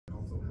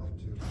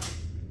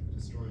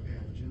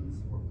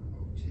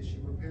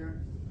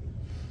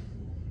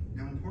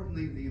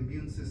Importantly, the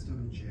immune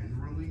system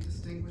generally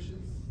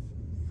distinguishes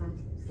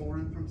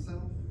foreign from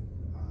self,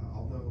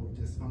 although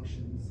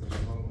dysfunctions of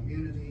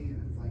autoimmunity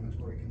and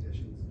inflammatory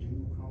conditions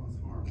do cause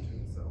harm to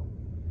itself.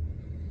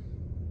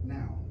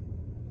 Now,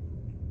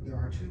 there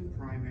are two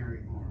primary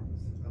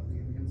arms of the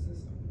immune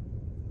system.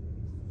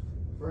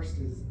 First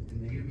is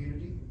innate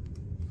immunity,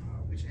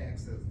 which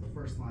acts as the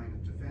first line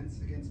of defense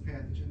against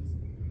pathogens,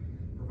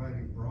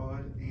 providing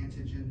broad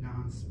antigen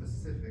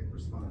non-specific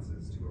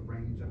responses to a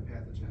range of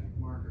pathogenic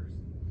markers.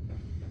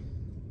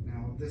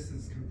 Now, this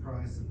is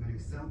comprised of many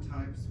cell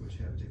types which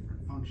have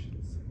different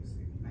functions. You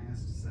see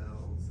mast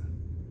cells and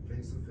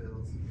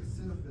basophils and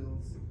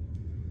eosinophils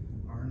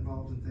are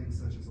involved in things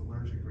such as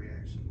allergic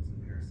reactions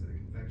and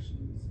parasitic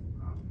infections.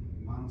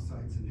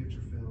 Monocytes and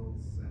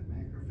neutrophils and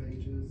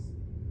macrophages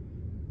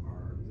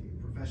are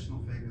the professional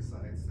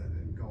phagocytes that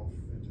engulf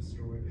and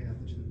destroy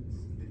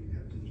pathogens. Then you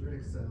have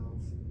dendritic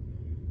cells,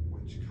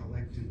 which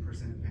collect and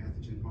present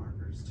pathogen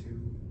markers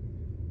to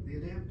the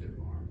adaptive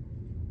arm,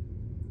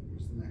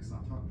 which is the next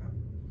I'll talk about.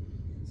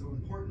 So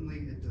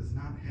importantly, it does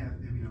not have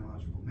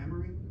immunological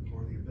memory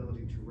or the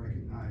ability to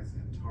recognize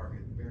and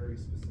target very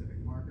specific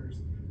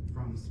markers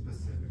from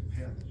specific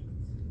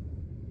pathogens.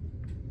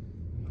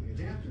 The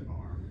adaptive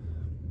arm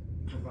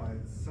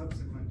provides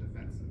subsequent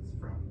defenses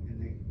from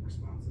innate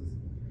responses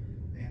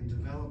and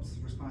develops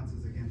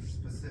responses against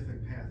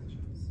specific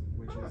pathogens,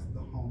 which is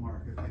the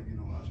hallmark of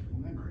immunological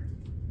memory.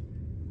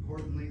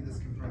 Importantly, this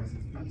comprises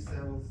B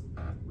cells,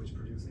 which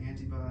produce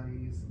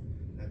antibodies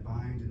that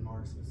bind and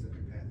mark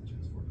specific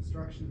pathogens for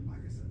destruction,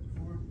 like I said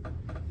before,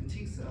 and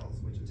T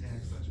cells, which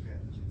attack such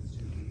pathogens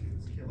to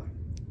induce killing.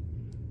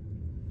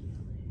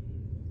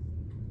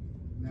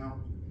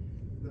 Now,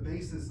 the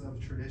basis of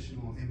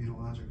traditional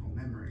immunological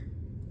memory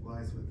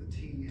lies with the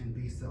T and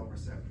B cell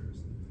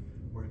receptors,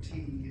 where T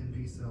and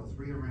B cells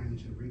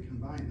rearrange and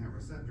recombine their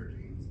receptor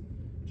genes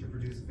to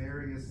produce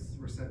various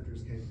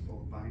receptors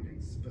capable of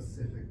binding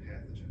specific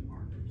pathogen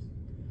markers.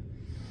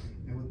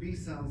 And with B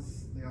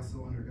cells, they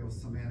also undergo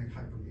somatic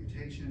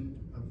hypermutation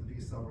of the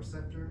B cell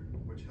receptor,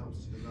 which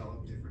helps to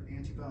develop different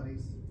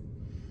antibodies.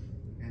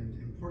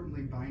 And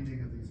importantly,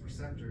 binding of these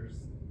receptors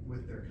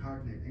with their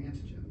cognate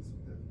antigens,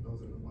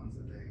 those are the ones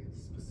that they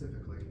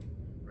specifically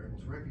are able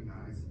to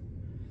recognize,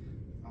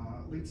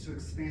 leads to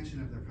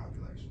expansion of their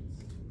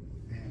populations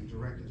and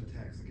directed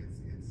attacks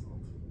against the insult.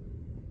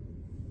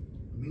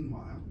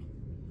 Meanwhile,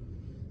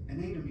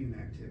 innate immune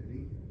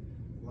activity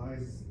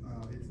lies,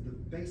 the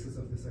basis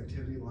of this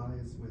activity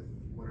lies with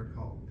what are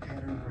called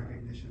pattern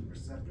recognition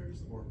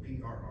receptors, or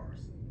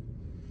PRRs.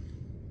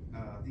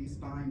 These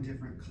bind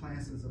different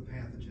classes of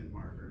pathogen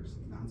markers,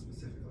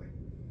 non-specifically,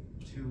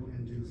 to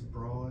induce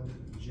broad,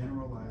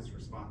 generalized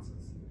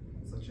responses,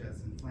 such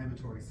as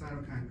inflammatory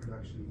cytokine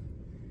production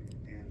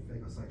and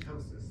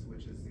phagocytosis,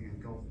 which is the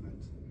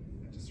engulfment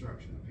and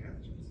destruction of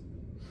pathogens.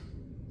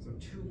 So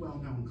two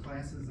well-known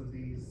classes of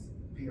these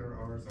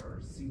PRRs are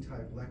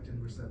C-type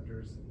lectin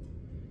receptors,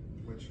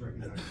 which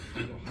recognize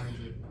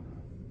carbohydrate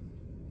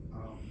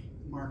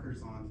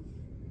markers on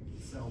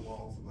cell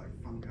walls like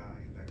fungi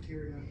and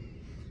bacteria,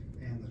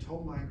 and the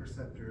toll-like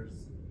receptors,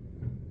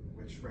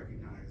 which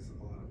recognize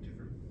a lot of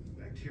different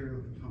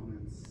bacterial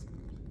components,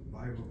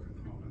 viral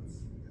components,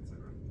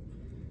 etc.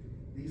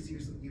 These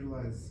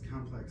utilize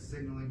complex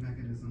signaling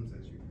mechanisms,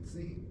 as you can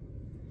see,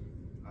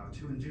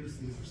 to induce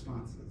these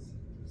responses.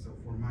 So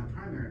for my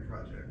primary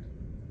project,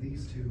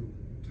 these two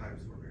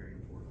types were very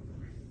important for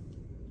me.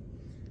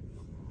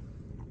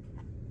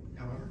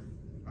 However,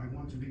 I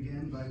want to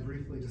begin by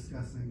briefly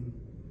discussing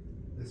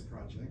this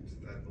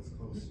project that was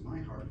close to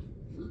my heart.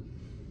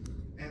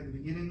 At the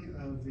beginning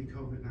of the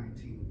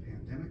COVID-19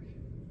 pandemic,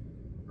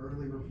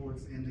 early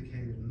reports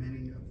indicated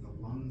many of the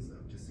lungs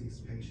of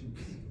deceased patients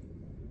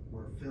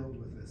were filled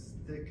with this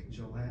thick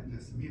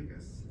gelatinous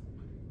mucus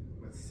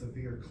with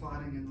severe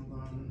clotting in the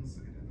lungs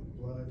and in the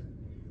blood,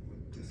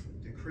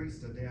 with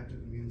decreased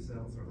adaptive immune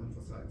cells or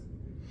lymphocytes,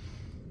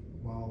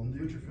 while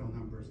neutrophil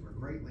numbers were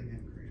greatly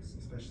increased,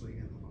 especially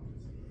in the lungs.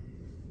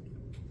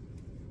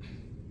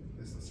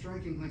 This is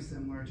strikingly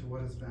similar to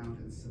what is found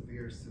in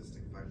severe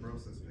cystic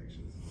fibrosis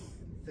patients.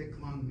 Thick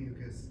lung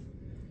mucus,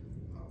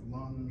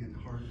 lung and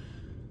heart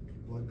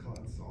blood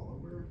clots all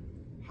over,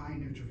 high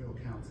neutrophil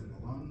counts in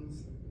the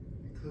lungs,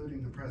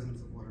 including the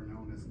presence of what are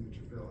known as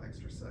neutrophil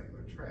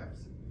extracellular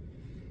traps,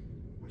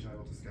 which I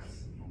will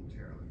discuss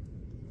momentarily.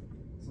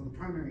 So the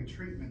primary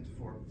treatment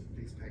for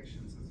these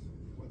patients is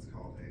what's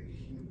called a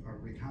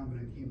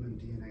recombinant human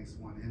DNase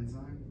I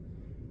enzyme,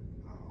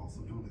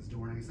 also known as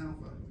Dornase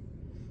alpha,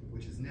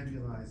 which is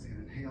nebulized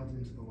and inhaled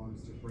into the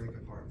lungs to break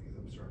apart these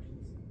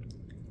obstructions.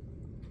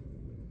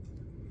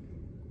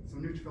 So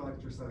neutrophil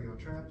extracellular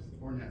traps,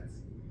 or NETs,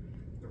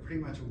 they're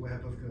pretty much a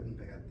web of good and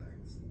bad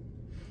things.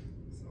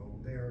 So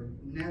they're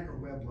net or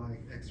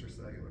web-like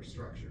extracellular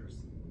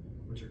structures,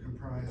 which are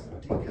comprised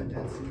of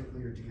decondensed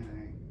nuclear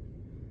DNA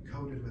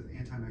coated with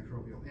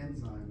antimicrobial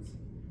enzymes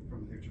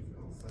from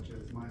neutrophils, such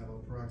as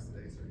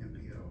myeloperoxidase, or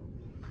MPO,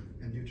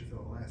 and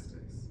neutrophil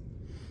elastase.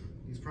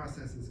 These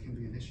processes can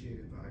be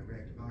initiated by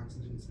reactive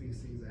oxygen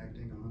species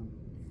acting on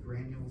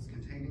granules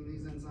containing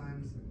these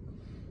enzymes.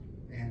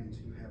 And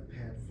you have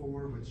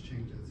PAD4, which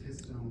changes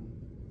histone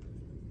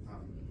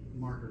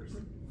markers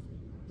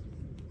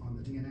on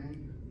the DNA,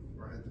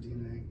 or at the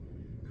DNA,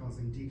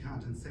 causing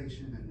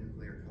decondensation and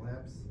nuclear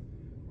collapse,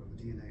 where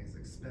the DNA is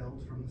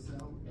expelled from the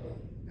cell,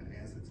 and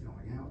as it's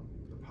going out,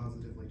 the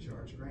positively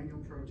charged granule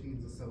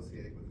proteins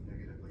associate with the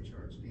negatively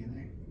charged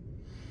DNA.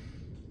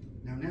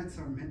 Now, nets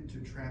are meant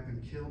to trap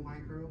and kill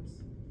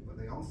microbes, but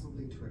they also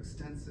lead to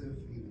extensive,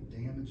 even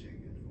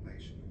damaging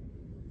inflammation.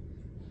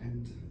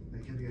 And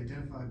they can be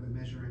identified by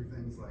measuring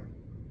things like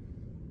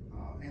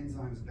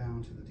enzymes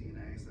bound to the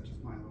DNA, such as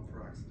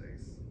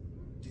myeloperoxidase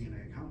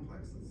DNA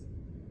complexes,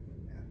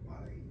 and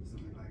by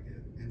something like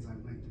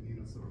enzyme-linked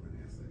immunosorbent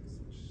assays,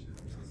 which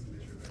helps us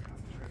measure their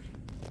concentration.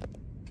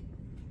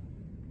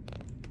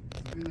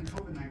 So in the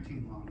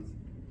COVID-19 lungs,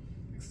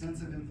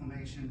 extensive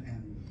inflammation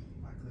and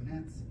likely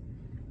nets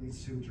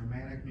leads to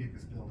dramatic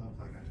mucus buildup,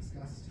 like I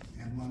discussed,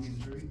 and lung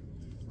injury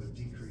with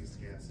decreased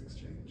gas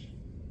exchange.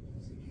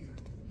 See here.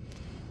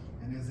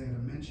 And as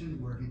Adam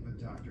mentioned, working with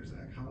Dr.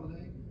 Zach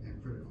Holliday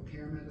and critical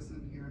care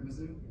medicine here at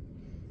Mizzou,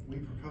 we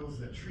propose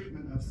that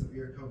treatment of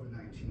severe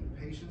COVID-19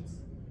 patients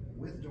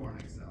with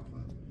Dornase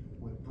alpha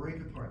would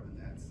break apart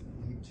the nets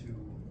and lead to,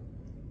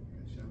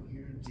 as shown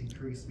here,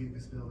 decreased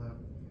mucus buildup,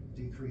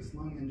 decreased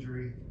lung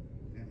injury,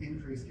 and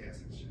increased gas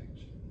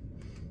exchange,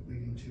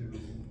 leading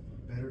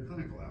to better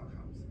clinical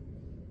outcomes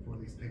for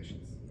these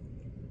patients.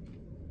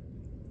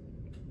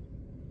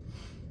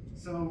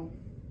 So,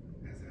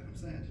 as Adam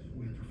said,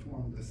 we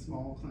performed a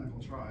small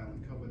clinical trial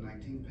in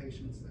COVID-19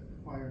 patients that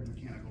required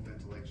mechanical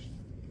ventilation.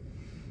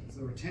 So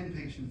there were 10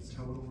 patients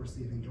total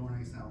receiving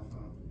Dornase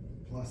alpha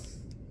plus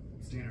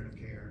standard of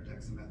care,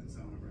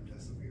 dexamethasone or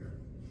remdesivir,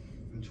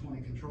 and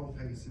 20 control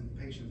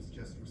patients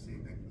just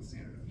receiving the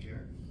standard of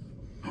care.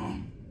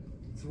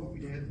 So what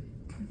we did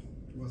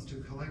was to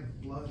collect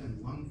blood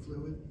and lung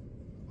fluid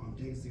on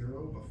day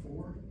 0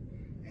 before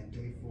and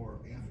day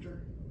 4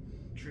 after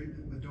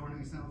treatment with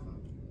Dornase alpha.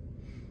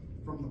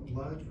 From the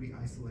blood, we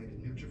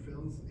isolated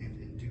neutrophils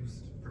and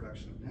induced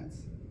production of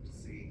nets to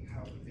see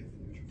how if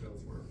the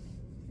neutrophils were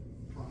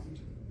primed.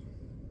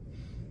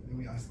 Then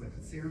we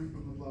isolated serum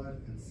from the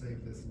blood and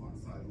saved this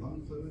alongside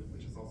lung fluid,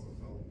 which is also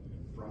called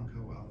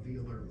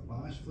bronchoalveolar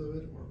lavage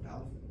fluid, or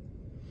BALF.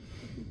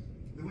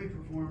 Then we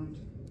performed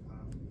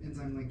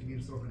enzyme-linked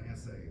immunosorbent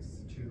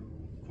assays to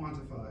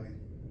quantify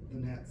the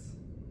nets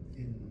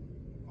in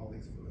all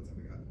these fluids that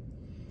we got,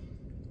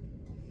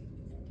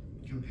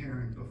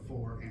 comparing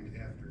before and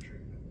after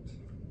treatment.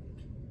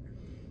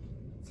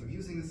 So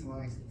using this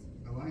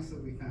ELISA,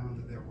 we found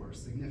that there were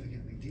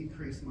significantly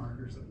decreased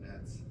markers of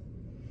nets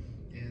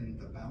in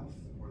the BALF,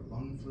 or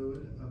lung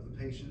fluid, of the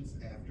patients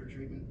after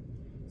treatment,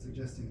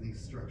 suggesting these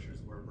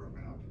structures were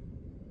broken up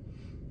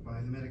by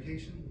the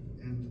medication.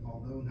 And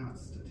although not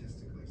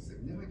statistically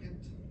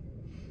significant,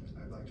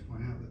 I'd like to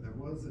point out that there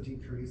was a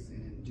decrease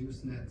in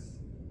induced nets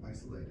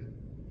isolated,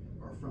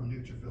 or from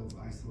neutrophils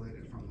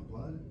isolated from the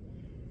blood,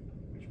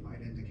 which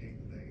might indicate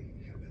that they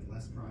have been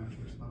less primed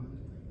to respond.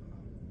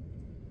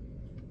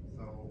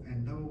 So,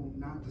 and though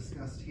not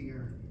discussed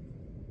here,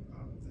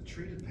 the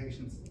treated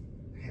patients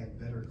had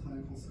better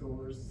clinical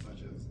scores,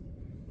 such as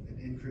an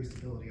increased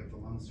ability of the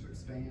lungs to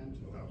expand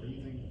to allow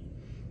breathing,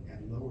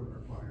 and lower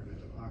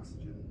requirement of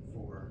oxygen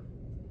for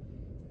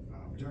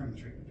during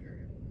the treatment